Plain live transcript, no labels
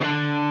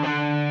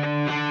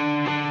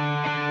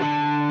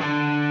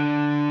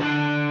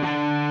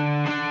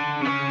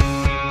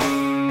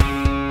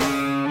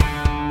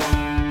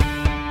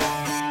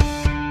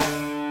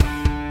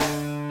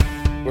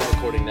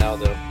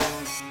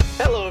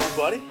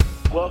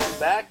Welcome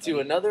back to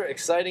another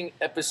exciting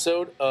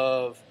episode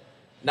of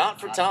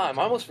Not for Time.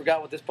 I almost forgot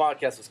what this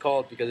podcast was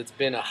called because it's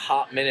been a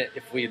hot minute.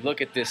 If we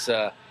look at this,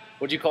 what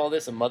do you call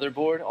this? A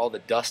motherboard? All the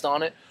dust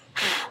on it.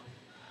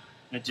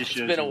 It just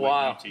shows been a you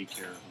while. what you take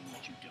care of and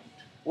what you don't.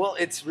 Well,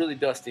 it's really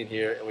dusty in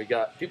here, and we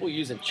got people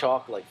using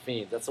chalk like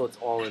fiends. That's what's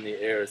all in the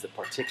air is the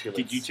particulates.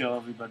 Did you tell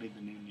everybody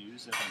the new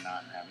news that they're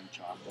not having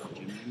chalk at the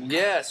gym anymore?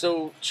 Yeah,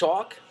 so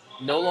chalk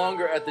no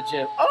longer at the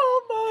gym.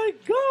 Oh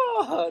my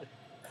God!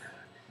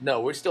 No,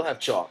 we still have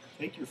chalk.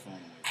 Take your phone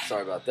away.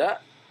 Sorry about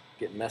that.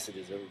 Getting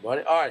messages,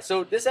 everybody. All right,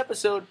 so this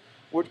episode,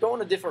 we're going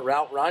a different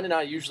route. Ryan and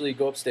I usually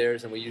go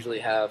upstairs, and we usually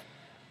have,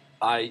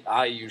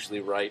 I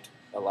usually write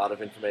a lot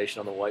of information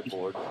on the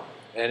whiteboard,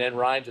 and then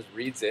Ryan just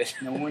reads it.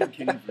 No one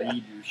can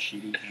read your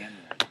shitty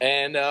handwriting.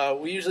 And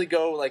we usually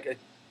go like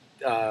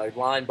a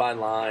line by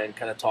line,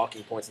 kind of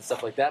talking points and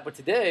stuff like that. But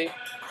today,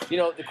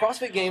 the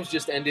CrossFit Games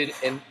just ended,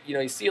 and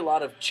you see a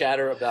lot of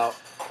chatter about,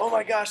 oh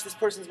my gosh, this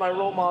person's my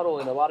role model,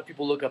 and a lot of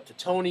people look up to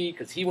Tony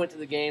because he went to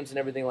the games and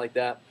everything like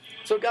that.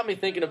 So it got me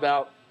thinking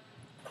about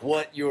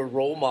what your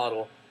role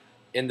model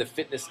in the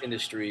fitness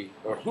industry,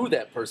 or who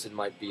that person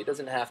might be. It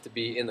doesn't have to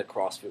be in the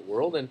CrossFit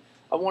world, and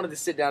I wanted to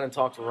sit down and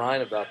talk to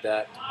Ryan about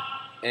that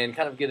and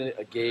kind of get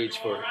a gauge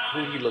for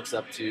who he looks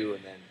up to,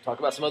 and then talk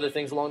about some other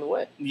things along the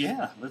way.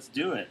 Yeah, let's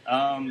do it.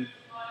 I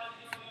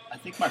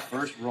think my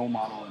first role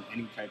model in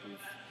any type of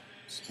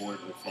sport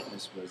or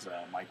fitness was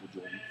Michael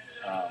Jordan.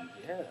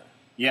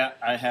 Yeah,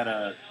 I had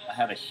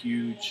a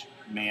huge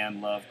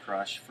man love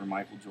crush for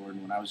Michael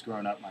Jordan. When I was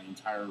growing up, my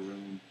entire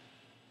room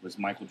was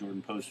Michael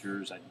Jordan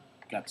posters. I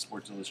got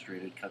Sports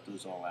Illustrated, cut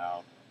those all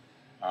out.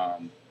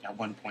 At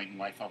one point in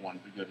life, I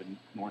wanted to go to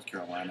North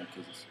Carolina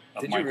because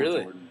of Did Michael you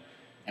really? Jordan.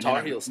 And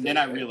Tar Heel State, then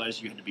I right?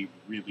 realized you had to be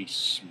really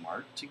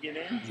smart to get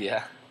in.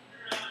 Yeah.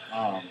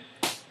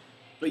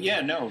 But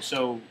yeah, no.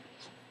 So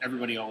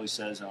everybody always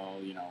says,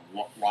 "Oh,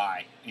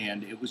 why?"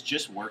 And it was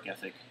just work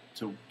ethic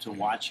to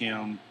watch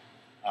him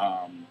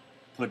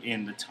put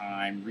in the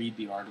time, read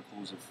the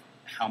articles of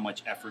how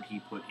much effort he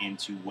put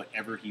into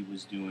whatever he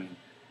was doing,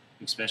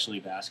 especially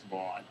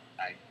basketball.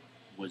 I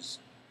was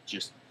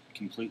just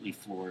completely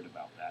floored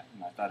about that,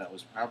 and I thought that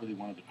was probably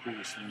one of the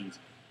coolest things.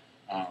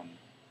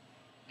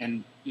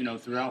 And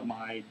throughout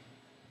my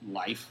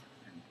life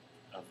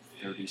of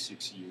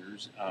 36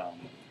 years,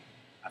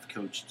 I've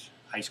coached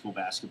high school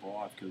basketball.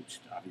 I've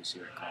coached,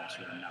 obviously, at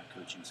CrossFit. I'm now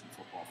coaching some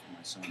football for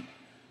my son.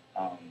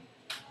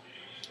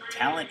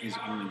 Talent is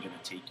only going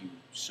to take you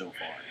so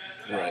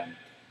far. Right.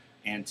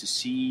 And to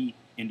see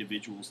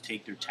individuals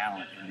take their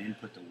talent and then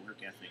put the work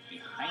ethic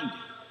behind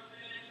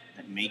it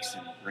that makes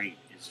them great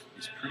is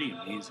pretty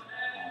amazing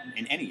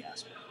in any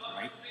aspect,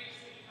 right?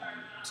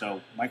 So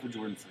Michael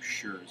Jordan for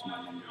sure is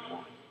my number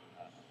one.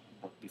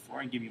 But before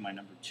I give you my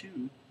number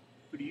two,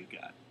 who do you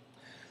got?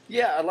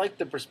 Yeah, I like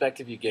the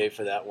perspective you gave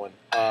for that one.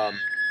 Oh,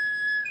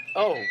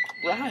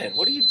 Ryan,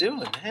 what are you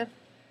doing, man?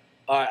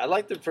 All right, I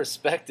like the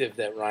perspective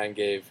that Ryan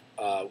gave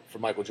for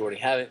Michael Jordan,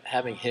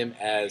 having him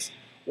as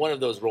one of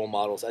those role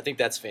models. I think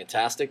that's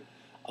fantastic.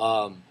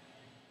 I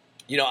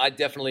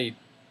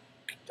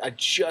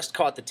just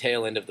caught the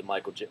tail end of the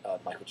Michael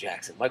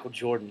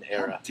Jordan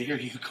era. How dare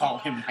you call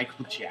him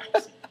Michael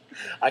Jackson?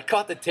 I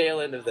caught the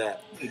tail end of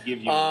that. To give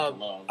you love.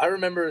 I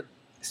remember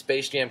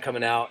Space Jam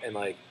coming out, and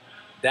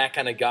that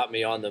kind of got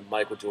me on the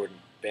Michael Jordan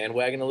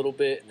bandwagon a little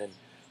bit, and then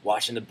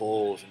watching the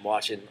Bulls and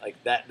watching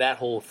that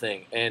whole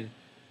thing. And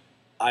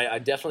I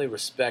definitely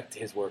respect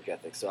his work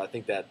ethic. So I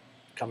think that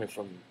coming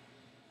from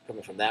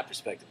that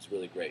perspective is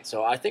really great.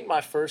 So I think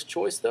my first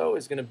choice, though,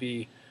 is going to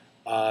be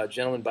a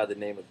gentleman by the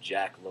name of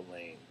Jack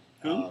LaLanne.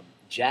 Who?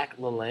 Jack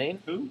LaLanne.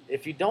 Who?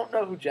 If you don't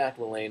know who Jack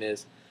LaLanne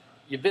is,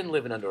 you've been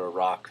living under a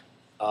rock.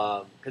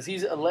 Because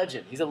he's a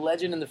legend. He's a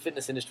legend in the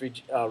fitness industry.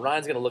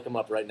 Ryan's going to look him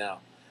up right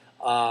now.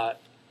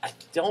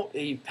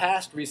 He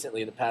passed recently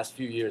in the past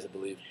few years, I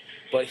believe.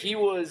 But he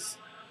was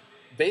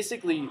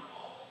basically,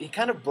 he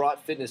kind of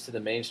brought fitness to the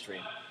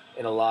mainstream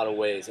in a lot of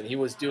ways. And he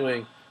was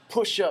doing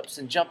push-ups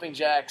and jumping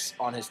jacks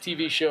on his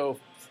TV show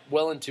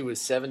well into his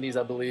 70s,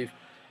 I believe.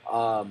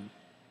 And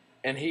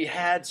he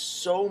had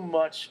so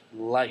much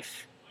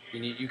life.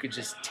 You could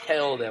just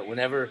tell that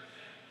whenever...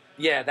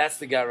 Yeah, that's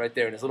the guy right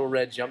there in his little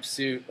red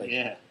jumpsuit.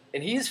 Yeah.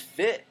 And he's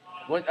fit.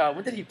 When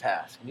did he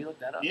pass? Can you look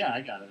that up? Yeah,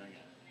 I got it.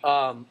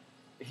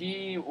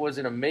 He was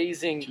an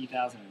amazing...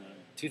 2011.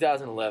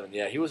 2011,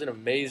 yeah. He was an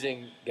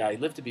amazing guy. He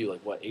lived to be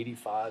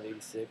 85,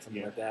 86,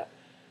 something like that.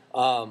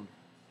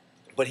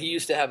 But he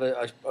used to have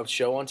a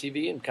show on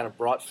TV and kind of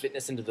brought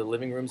fitness into the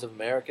living rooms of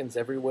Americans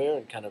everywhere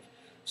and kind of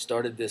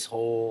started this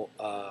whole,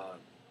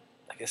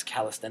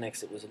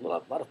 calisthenics. It was a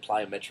lot of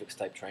plyometrics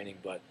type training,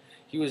 but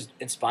he was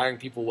inspiring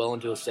people well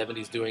into his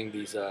 70s doing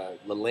these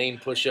LaLanne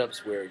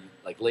push-ups where you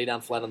lay down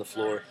flat on the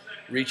floor,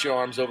 reach your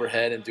arms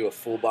overhead, and do a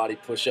full body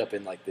push-up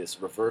in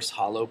this reverse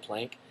hollow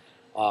plank.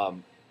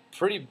 You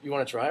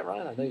want to try it,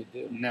 Ryan? I know you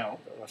do. No.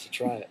 I want to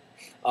try it.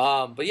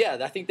 But yeah,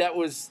 I think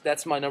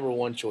that's my number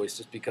one choice,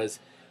 just because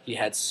he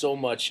had so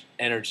much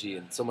energy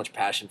and so much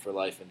passion for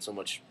life, and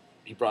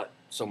he brought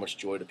so much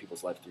joy to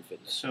people's life through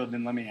fitness. So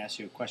then let me ask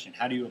you a question.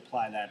 How do you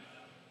apply that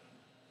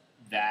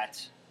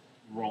that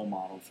role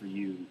model for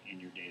you in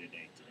your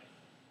day-to-day today?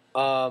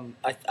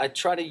 I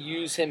try to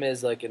use him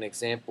as like an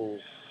example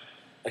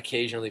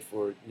occasionally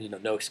for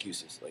no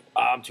excuses. Like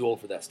I'm too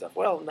old for that stuff.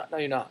 Well, no,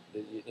 you're not.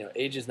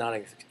 Age is not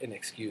an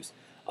excuse.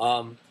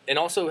 And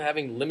also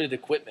having limited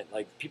equipment.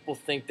 Like people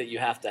think that you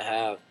have to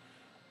have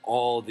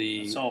all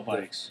the assault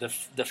bikes, the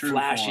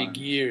flashy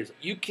gears.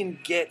 You can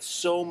get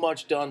so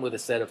much done with a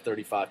set of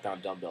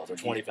 35-pound dumbbells or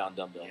 20-pound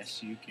dumbbells.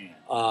 Yes, you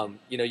can.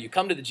 You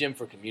come to the gym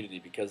for community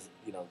because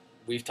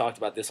we've talked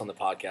about this on the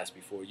podcast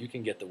before. You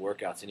can get the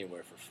workouts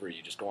anywhere for free.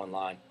 You just go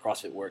online,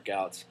 CrossFit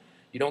workouts.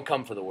 You don't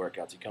come for the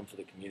workouts. You come for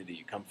the community.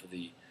 You come for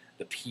the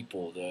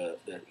people, the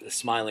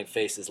smiling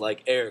faces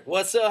like Eric.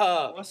 What's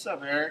up? What's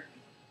up, Eric?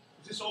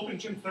 Is this Open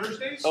Gym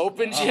Thursdays?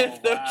 Open Gym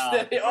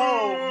Thursday.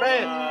 Oh,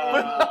 man.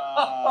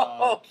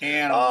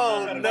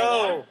 Oh,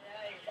 no.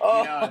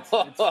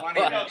 It's funny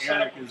that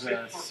Eric is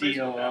a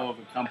COO of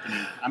a company.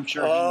 I'm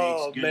sure he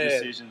makes good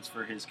decisions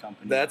for his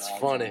company. That's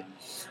funny.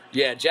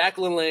 Yeah,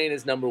 Jacqueline Lane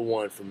is number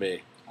one for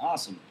me.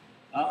 Awesome.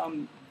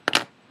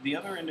 The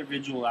other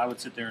individual I would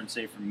sit there and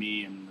say for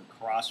me in the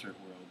CrossFit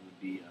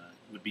world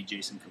would be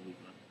Jason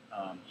Khalipa.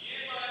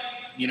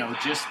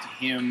 Just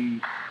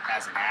him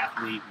as an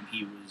athlete when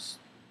he was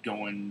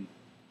going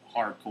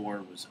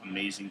hardcore was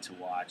amazing to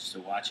watch. So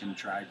watch him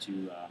try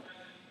to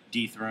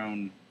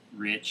dethrone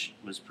Rich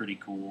was pretty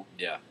cool.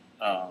 Yeah.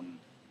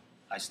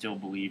 I still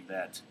believe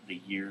that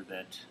the year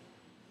that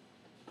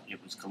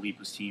it was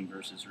Khalipa's team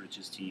versus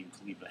Rich's team,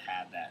 Khalipa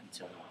had that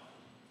until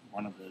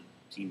one of the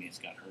teammates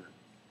got hurt.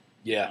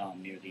 Yeah.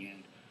 Near the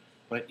end.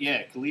 But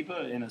yeah,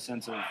 Khalipa, in a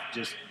sense of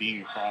just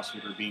being a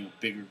CrossFitter, being a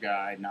bigger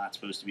guy, not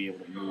supposed to be able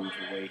to move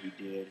the way he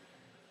did,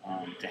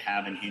 to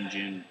have an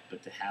engine,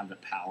 but to have the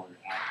power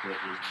output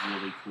was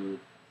really cool.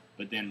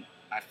 But then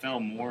I fell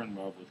more in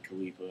love with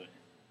Khalipa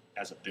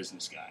as a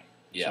business guy.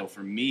 Yeah. So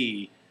for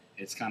me,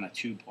 it's kind of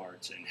two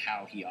parts in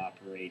how he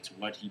operates,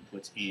 what he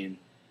puts in,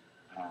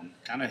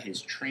 kind of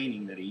his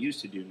training that he used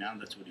to do. Now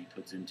that's what he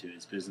puts into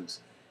his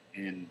business.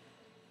 And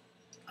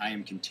I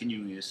am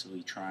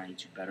continuously trying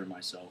to better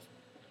myself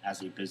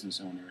as a business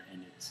owner.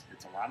 And it's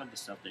a lot of the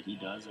stuff that he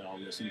does that I'll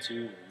listen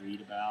to or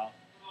read about,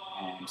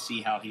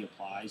 see how he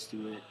applies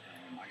to it.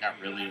 I got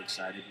really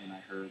excited when I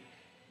heard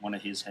one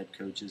of his head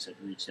coaches had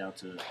reached out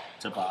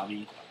to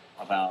Bobby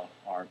about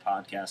our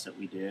podcast that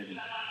we did and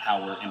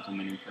how we're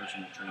implementing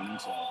personal training.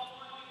 So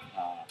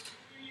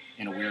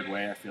in a weird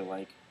way, I feel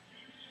like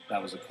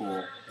that was a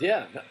cool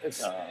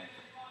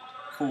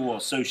cool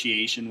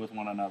association with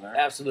one another.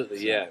 Absolutely,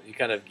 so, yeah. You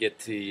kind of get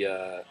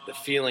the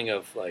feeling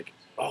of like,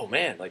 oh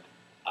man, like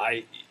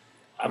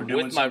I'm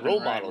with my role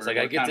models. Like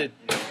I get to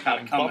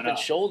I'm bumping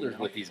shoulders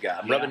with these guys.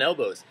 I'm rubbing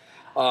elbows.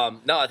 No,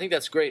 I think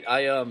that's great.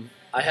 I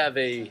have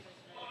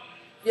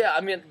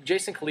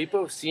Jason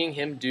Khalipa, seeing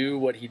him do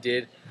what he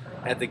did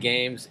at the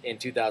games in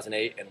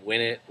 2008 and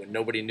win it when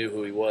nobody knew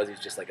who he was. He's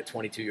just like a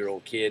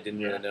 22-year-old kid,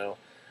 didn't really know.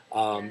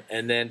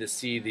 And then to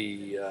see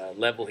the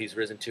level he's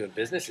risen to in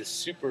business is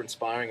super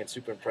inspiring and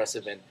super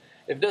impressive. And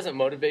if it doesn't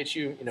motivate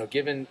you,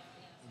 given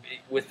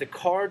with the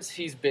cards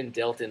he's been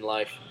dealt in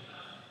life,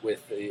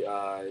 with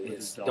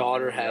his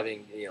daughter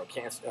having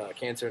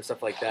cancer and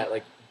stuff like that,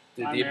 like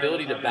the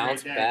ability to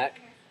bounce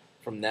back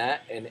from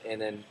that and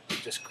then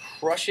just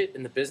crush it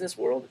in the business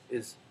world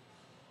is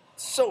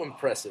so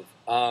impressive.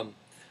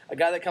 A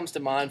guy that comes to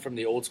mind from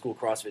the old school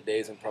CrossFit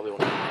days and probably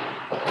one of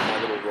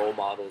my little role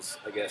models,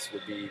 I guess,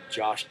 would be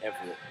Josh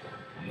Everett.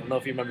 I don't know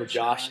if you remember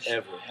Josh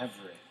Everett.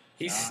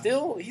 He's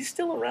still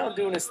around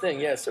doing his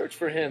thing. Yeah, search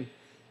for him.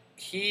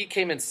 He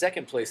came in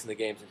second place in the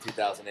games in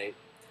 2008.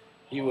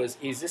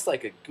 He's just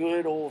like a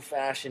good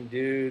old-fashioned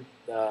dude,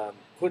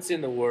 puts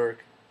in the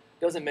work,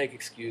 doesn't make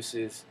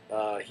excuses.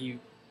 He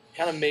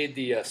kind of made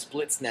the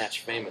split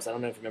snatch famous. I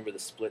don't know if you remember the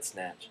split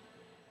snatch.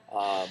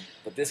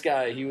 But this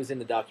guy, he was in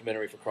the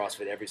documentary for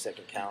CrossFit, Every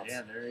Second Counts.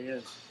 Yeah, there he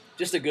is.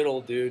 Just a good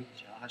old dude.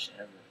 Josh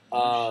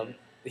Everett.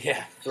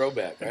 Yeah,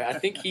 throwback. Right? I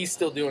think he's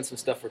still doing some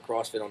stuff for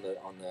CrossFit on the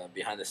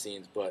behind the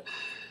scenes, but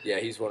yeah,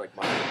 he's one of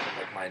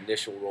my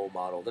initial role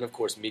model. Then of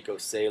course Miko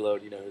Salo,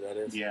 do you know who that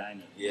is? Yeah, I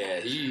know.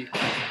 Yeah, he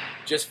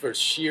just for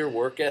sheer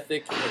work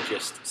ethic and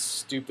just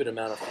stupid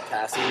amount of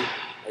capacity,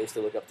 I used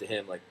to look up to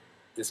him like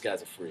this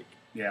guy's a freak.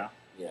 Yeah.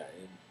 Yeah,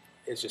 and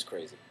it's just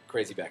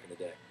crazy back in the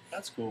day.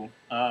 That's cool.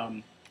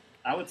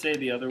 I would say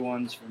the other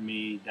ones for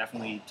me,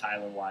 definitely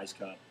Tyler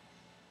Wisecup.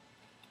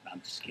 I'm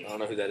just kidding. I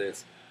don't know who that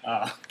is.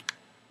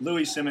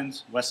 Louis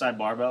Simmons, Westside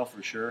Barbell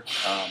for sure.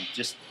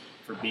 Just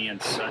for being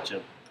such a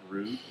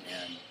brute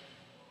and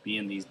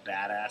being these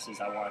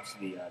badasses. I watched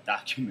the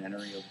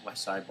documentary of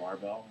Westside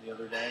Barbell the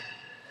other day,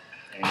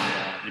 and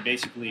they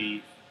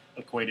basically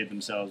equated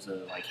themselves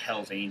to like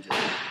Hell's Angels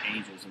in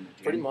the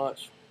gym. Pretty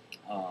much.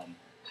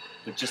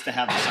 But just to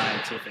have the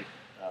scientific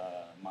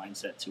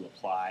mindset to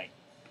apply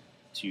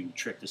to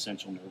trick the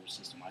central nervous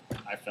system,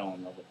 I fell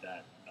in love with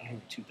that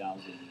in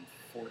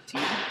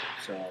 2014.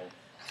 So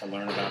to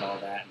learn about all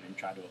that and then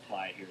try to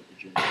apply it here at the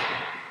gym.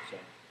 So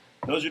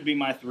those would be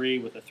my three,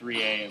 with a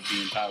 3A of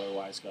being Tyler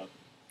Wisecup.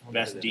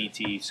 Best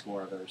DT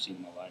score I've ever seen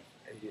in my life.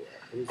 Yeah.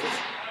 Who is this?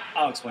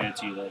 I'll explain it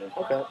to you later.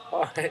 Okay.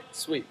 All right.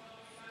 Sweet.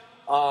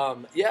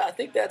 Yeah, I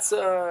think that's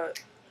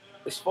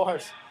as far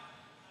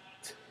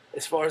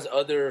as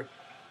other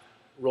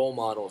role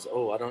models.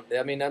 Oh,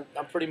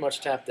 I'm pretty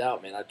much tapped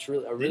out, man. I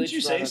really. Didn't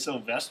you say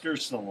Sylvester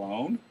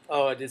Stallone?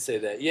 Oh, I did say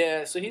that.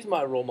 Yeah. So he's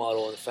my role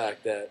model in the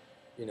fact that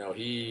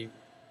he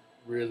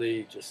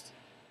really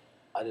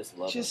I just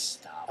love him. Just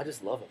stop. I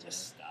just love him.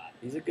 Just man. stop.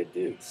 He's a good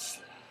dude.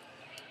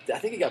 I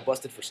think he got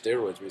busted for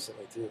steroids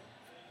recently too.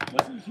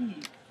 Wasn't he?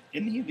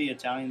 Isn't he the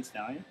Italian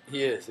Stallion?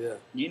 He is. Yeah.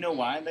 You know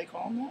why they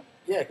call him that?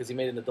 Yeah, because he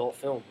made an adult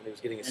film when he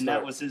was getting his and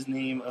start. That was his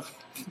name.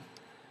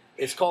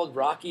 It's called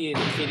Rocky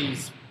and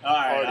Kitty's All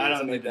right, Party. I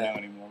don't need like to know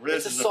anymore.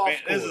 This is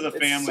a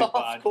family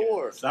soft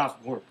core. podcast.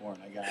 Softcore porn.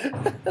 I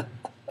got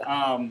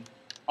it.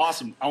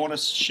 Awesome. I want to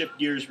shift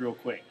gears real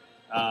quick.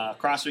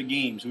 CrossFit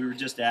Games. We were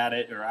just at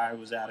it, or I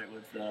was at it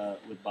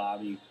with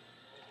Bobby.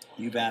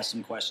 You've asked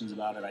some questions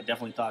about it. I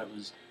definitely thought it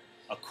was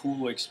a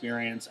cool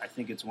experience. I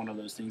think it's one of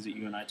those things that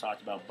you and I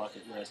talked about,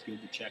 bucket list,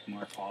 get the check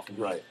mark off of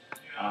it. Right.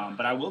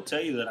 But I will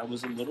tell you that I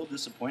was a little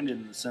disappointed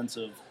in the sense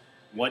of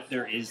what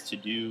there is to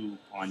do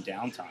on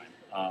downtime.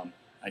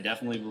 I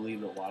definitely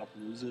believe that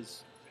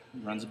Wodapalooza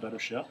runs a better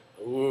show.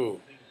 Ooh.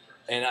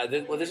 And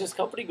there's this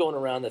company going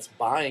around that's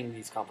buying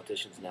these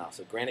competitions now.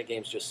 So Granite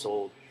Games just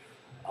sold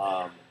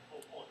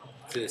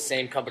to the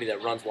same company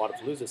that runs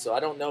Wodapalooza. So I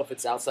don't know if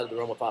it's outside of the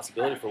realm of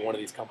possibility for one of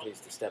these companies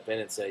to step in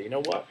and say, you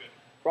know what,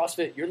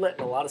 CrossFit, you're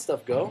letting a lot of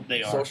stuff go.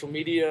 They are. Social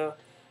media,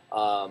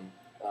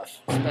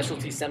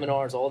 specialty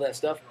seminars, all that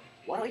stuff.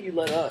 Why don't you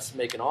let us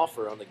make an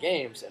offer on the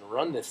games and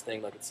run this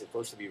thing like it's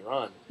supposed to be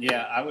run?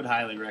 Yeah, I would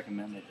highly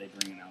recommend that they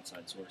bring an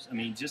outside source. I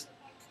mean, just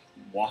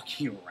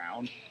walking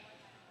around,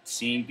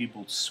 seeing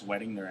people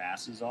sweating their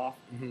asses off,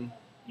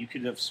 you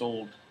could have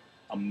sold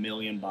 1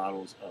 million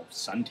bottles of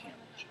suntan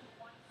lotion,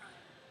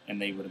 and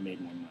they would have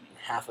made more money.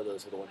 Half of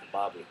those would have went to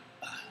Bobby.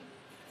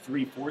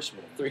 3/4 would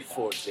have.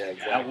 3/4, yeah,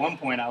 exactly. At one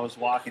point, I was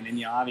walking,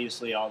 and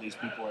obviously all these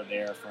people are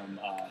there from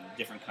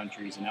different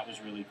countries, and that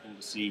was really cool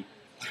to see.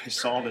 I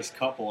saw this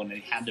couple, and they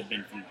had to have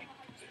been from like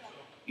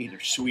either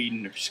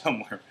Sweden or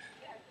somewhere,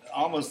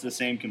 almost the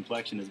same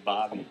complexion as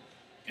Bobby.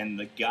 And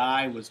the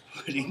guy was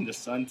putting the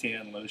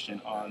suntan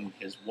lotion on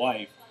his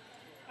wife,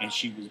 and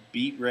she was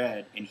beet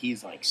red, and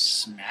he's like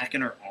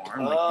smacking her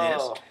arm like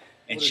this.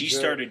 And she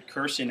started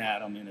cursing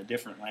at him in a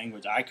different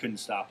language. I couldn't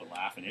stop but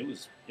laughing. It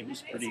was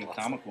pretty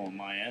comical on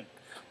my end.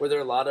 Were there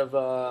a lot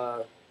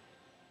of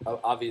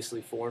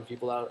obviously foreign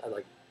people out?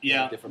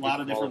 Yeah, a lot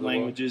of different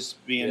languages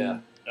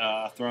being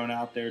thrown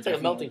out there. It's like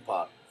a melting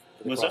pot.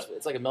 For the CrossFit.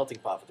 It's like a melting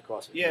pot for the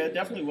CrossFit. Yeah, it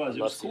definitely was.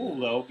 It was cool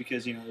though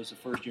because it was the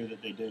first year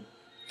that they did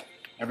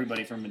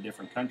everybody from a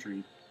different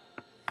country.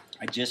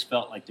 I just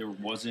felt like there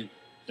wasn't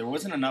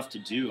enough to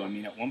do. I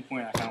mean, at one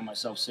point I found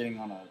myself sitting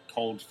on a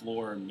cold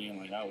floor and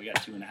being like, "Oh, we got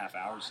 2.5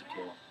 hours to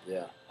kill."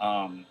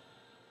 Yeah.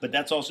 But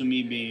that's also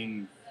me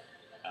being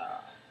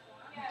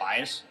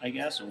biased, I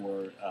guess,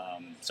 or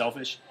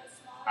selfish.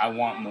 I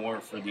want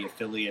more for the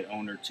affiliate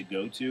owner to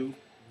go to.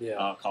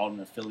 Yeah. Called an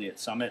affiliate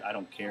summit. I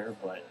don't care,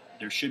 but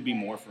there should be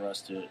more for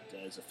us to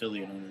as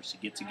affiliate owners to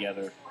get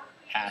together,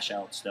 hash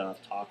out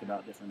stuff, talk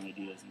about different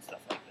ideas and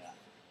stuff like that.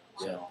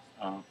 So,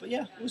 but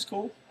yeah, it was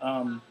cool.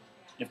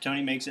 If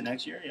Tony makes it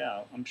next year,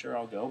 yeah, I'm sure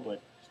I'll go.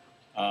 But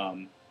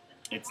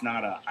it's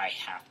not a I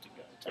have to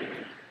go type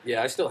thing.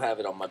 Yeah, I still have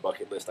it on my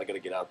bucket list. I got to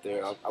get out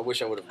there. I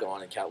wish I would have gone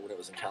when it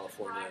was in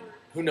California. And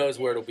who knows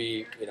where it'll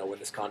be, when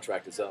this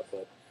contract is up.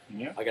 But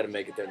yeah. I got to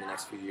make it there in the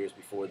next few years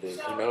before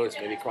who knows,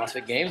 maybe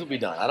CrossFit Games will be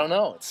done. I don't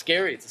know. It's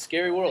scary. It's a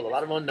scary world. A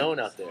lot of unknown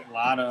out there. A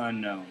lot of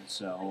unknowns.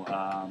 So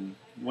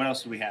what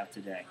else do we have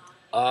today?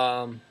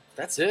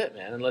 That's it,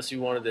 man. Unless you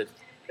wanted to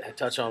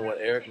touch on what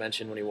Eric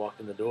mentioned when he walked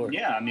in the door.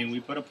 Yeah, I mean, we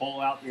put a poll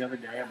out the other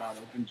day about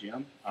Open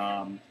Gym.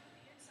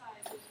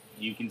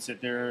 You can sit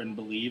there and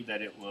believe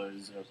that it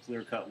was a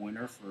clear-cut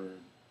winner for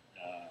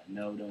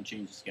no, don't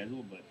change the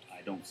schedule, but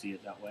I don't see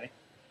it that way.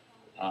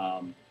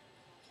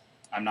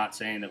 I'm not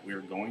saying that we're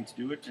going to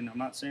do it, and I'm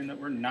not saying that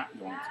we're not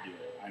going to do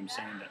it. I'm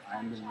saying that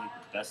I'm going to make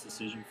the best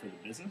decision for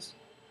the business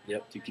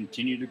to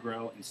continue to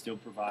grow and still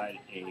provide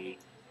the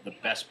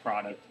best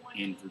product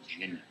in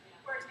Virginia.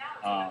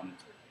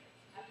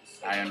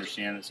 I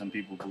understand that some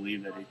people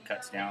believe that it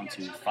cuts down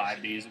to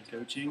 5 days of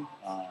coaching.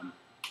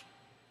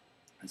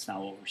 That's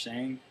not what we're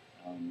saying.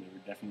 There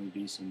would definitely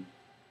be some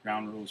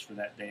ground rules for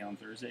that day on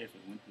Thursday if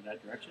it went to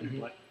that direction.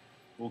 But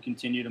we'll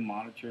continue to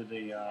monitor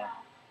the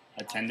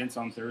attendance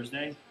on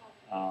Thursday.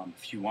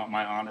 If you want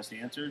my honest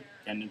answer,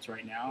 attendance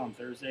right now on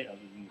Thursday, other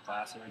than the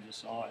class that I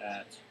just saw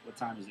at, what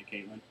time is it,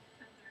 Caitlin?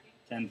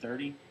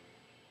 10:30?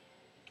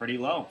 Pretty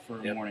low for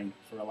a morning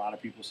for a lot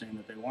of people saying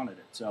that they wanted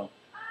it. So,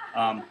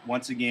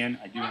 once again,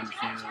 I do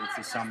understand that it's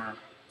the summer.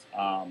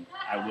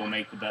 I will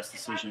make the best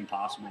decision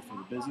possible for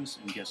the business,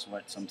 and guess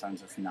what?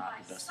 Sometimes that's not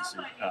the best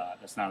decision.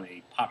 That's not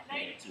a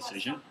popular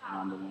decision, and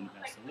I'm the one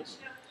who has to live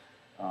with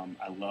it.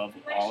 I love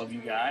all of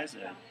you guys.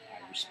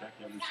 I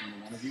respect every single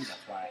one of you.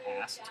 That's why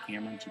I asked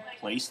Cameron to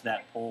place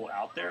that poll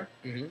out there.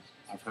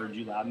 I've heard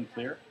you loud and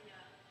clear,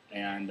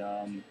 and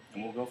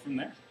we'll go from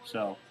there.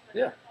 So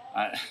yeah.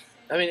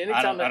 I mean,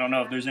 anytime I don't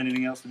know if there's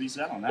anything else to be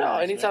said on that. No,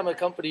 anytime a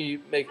company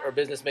or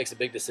business makes a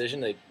big decision,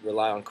 they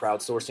rely on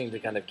crowdsourcing to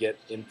kind of get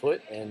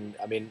input. And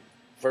I mean,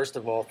 first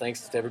of all,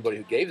 thanks to everybody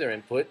who gave their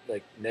input,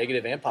 like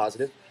negative and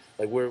positive.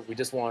 Like we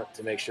just want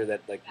to make sure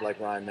that, like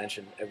Ryan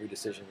mentioned, every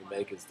decision we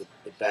make is the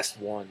best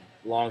one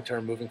long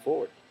term moving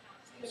forward.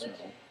 So,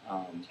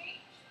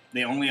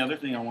 the only other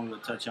thing I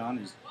wanted to touch on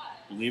is,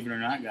 believe it or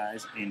not,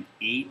 guys, in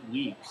 8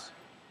 weeks,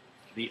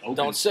 the Open.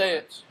 Don't say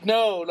it.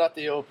 No, not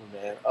the Open,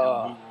 man. We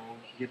will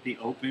get the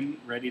Open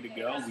ready to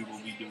go. We will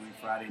be doing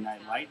Friday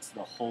Night Lights,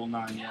 the whole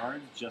 9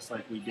 yards, just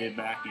like we did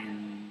back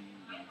in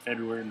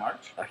February,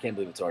 March. I can't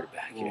believe it's already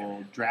back here.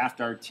 We'll draft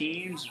our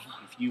teams.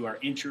 If you are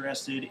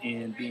interested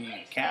in being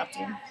a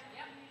captain,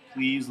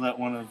 please let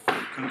one of the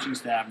coaching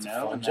staff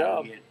know, and that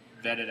will get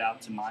vetted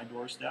out to my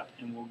doorstep,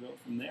 and we'll go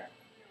from there.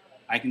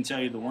 I can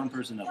tell you the one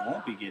person that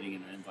won't be getting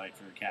an invite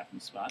for a captain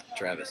spot.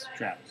 Travis.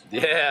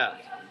 Yeah.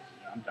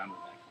 I'm done with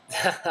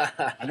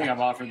that. I think I've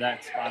offered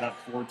that spot up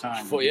 4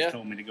 times. He just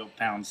told me to go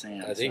pound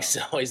sand. I think so.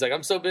 He's like,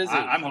 I'm so busy.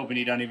 I'm hoping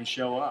he doesn't even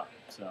show up.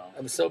 So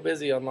I'm so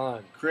busy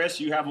online. Chris,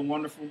 you have a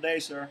wonderful day,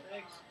 sir.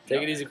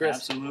 Take it easy, Chris.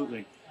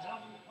 Absolutely.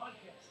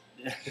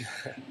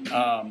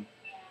 Other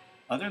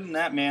than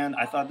that, man,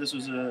 I thought this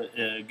was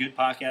a good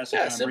podcast to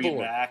kind of bring it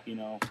back. You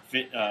know,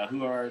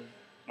 who are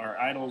our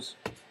idols.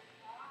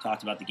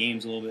 Talked about the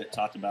games a little bit.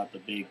 Talked about the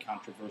big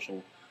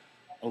controversial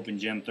Open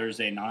Gym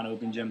Thursday,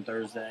 non-Open Gym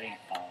Thursday.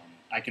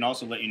 I can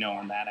also let you know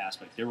on that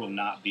aspect, there will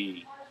not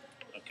be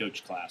a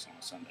coach class on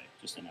a Sunday.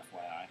 Just an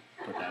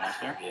FYI. Put that out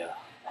there. Yeah.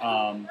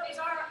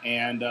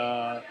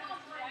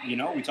 You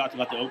know, we talked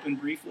about the Open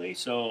briefly,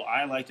 so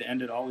I like to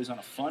end it always on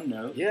a fun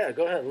note. Yeah,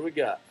 go ahead. What do we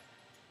got?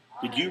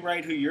 Did you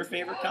write who your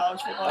favorite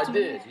college football team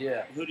is? I did,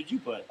 yeah. Who did you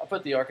put? I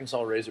put the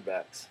Arkansas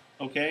Razorbacks.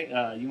 Okay,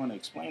 you want to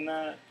explain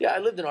that? Yeah, I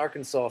lived in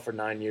Arkansas for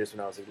 9 years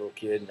when I was a little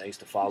kid, and I used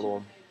to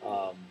follow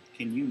them.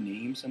 Can you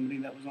name somebody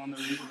that was on the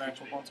Razorback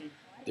football team?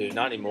 Dude,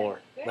 not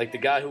anymore. Like the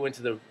guy who went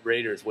to the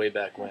Raiders way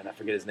back when. I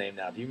forget his name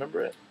now. Do you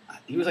remember it?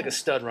 He was like a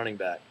stud running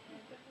back.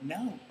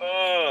 No.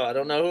 Oh, I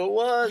don't know who it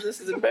was.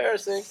 This is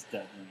embarrassing.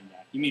 Stud running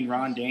back. You mean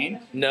Ron Dane?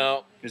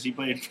 No. Because he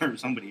played for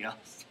somebody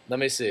else. Let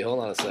me see.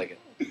 Hold on a second.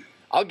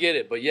 I'll get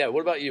it. But yeah,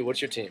 what about you?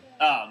 What's your team?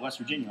 West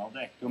Virginia all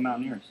day. Go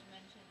Mountaineers.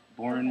 Not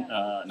born and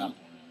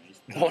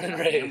raised. Born and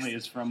raised. My family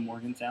is from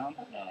Morgantown.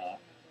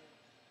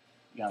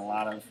 Got a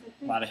lot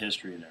of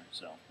history there.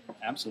 So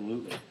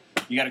absolutely.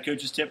 You got a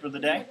coach's tip of the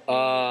day?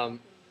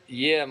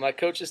 Yeah, my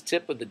coach's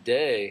tip of the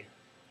day.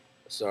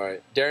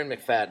 Sorry, Darren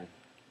McFadden.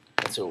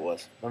 That's who it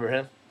was. Remember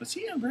him? Was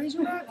he a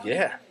Razorback?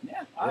 Yeah.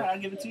 Yeah. All right, I'll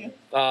give it to you.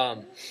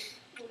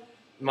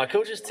 My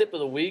coach's tip of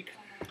the week: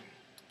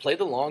 play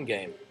the long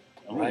game.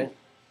 All right.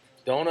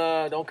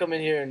 Don't come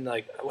in here and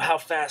like, how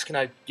fast can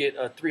I get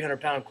a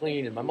 300-pound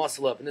clean and my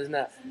muscle up and this and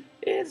that.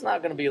 It's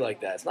not going to be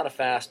like that. It's not a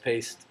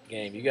fast-paced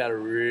game. You got to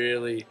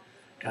really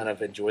kind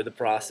of enjoy the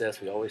process.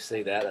 We always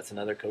say that. That's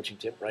another coaching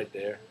tip right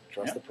there.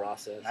 Trust the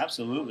process.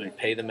 Absolutely.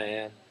 Pay the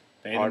man.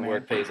 Hard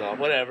work pays off.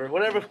 Whatever you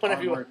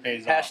want.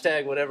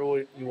 Hashtag whatever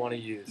you want to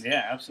use.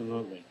 Yeah,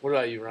 absolutely. What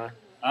about you, Ron?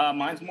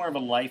 Mine's more of a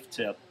life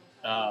tip.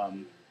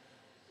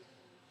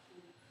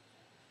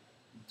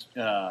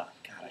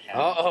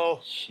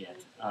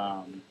 Shit.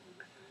 I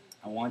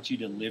want you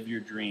to live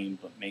your dream,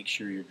 but make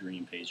sure your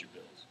dream pays your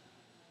bills.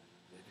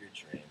 Live your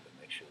dream,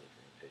 but make sure the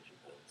dream pays your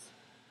bills.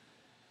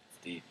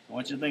 It's deep. I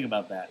want you to think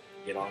about that.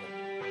 Get on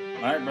it.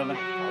 All right, brother.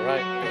 All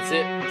right. That's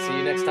it. See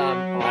you next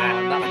time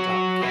on Not My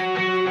Talk.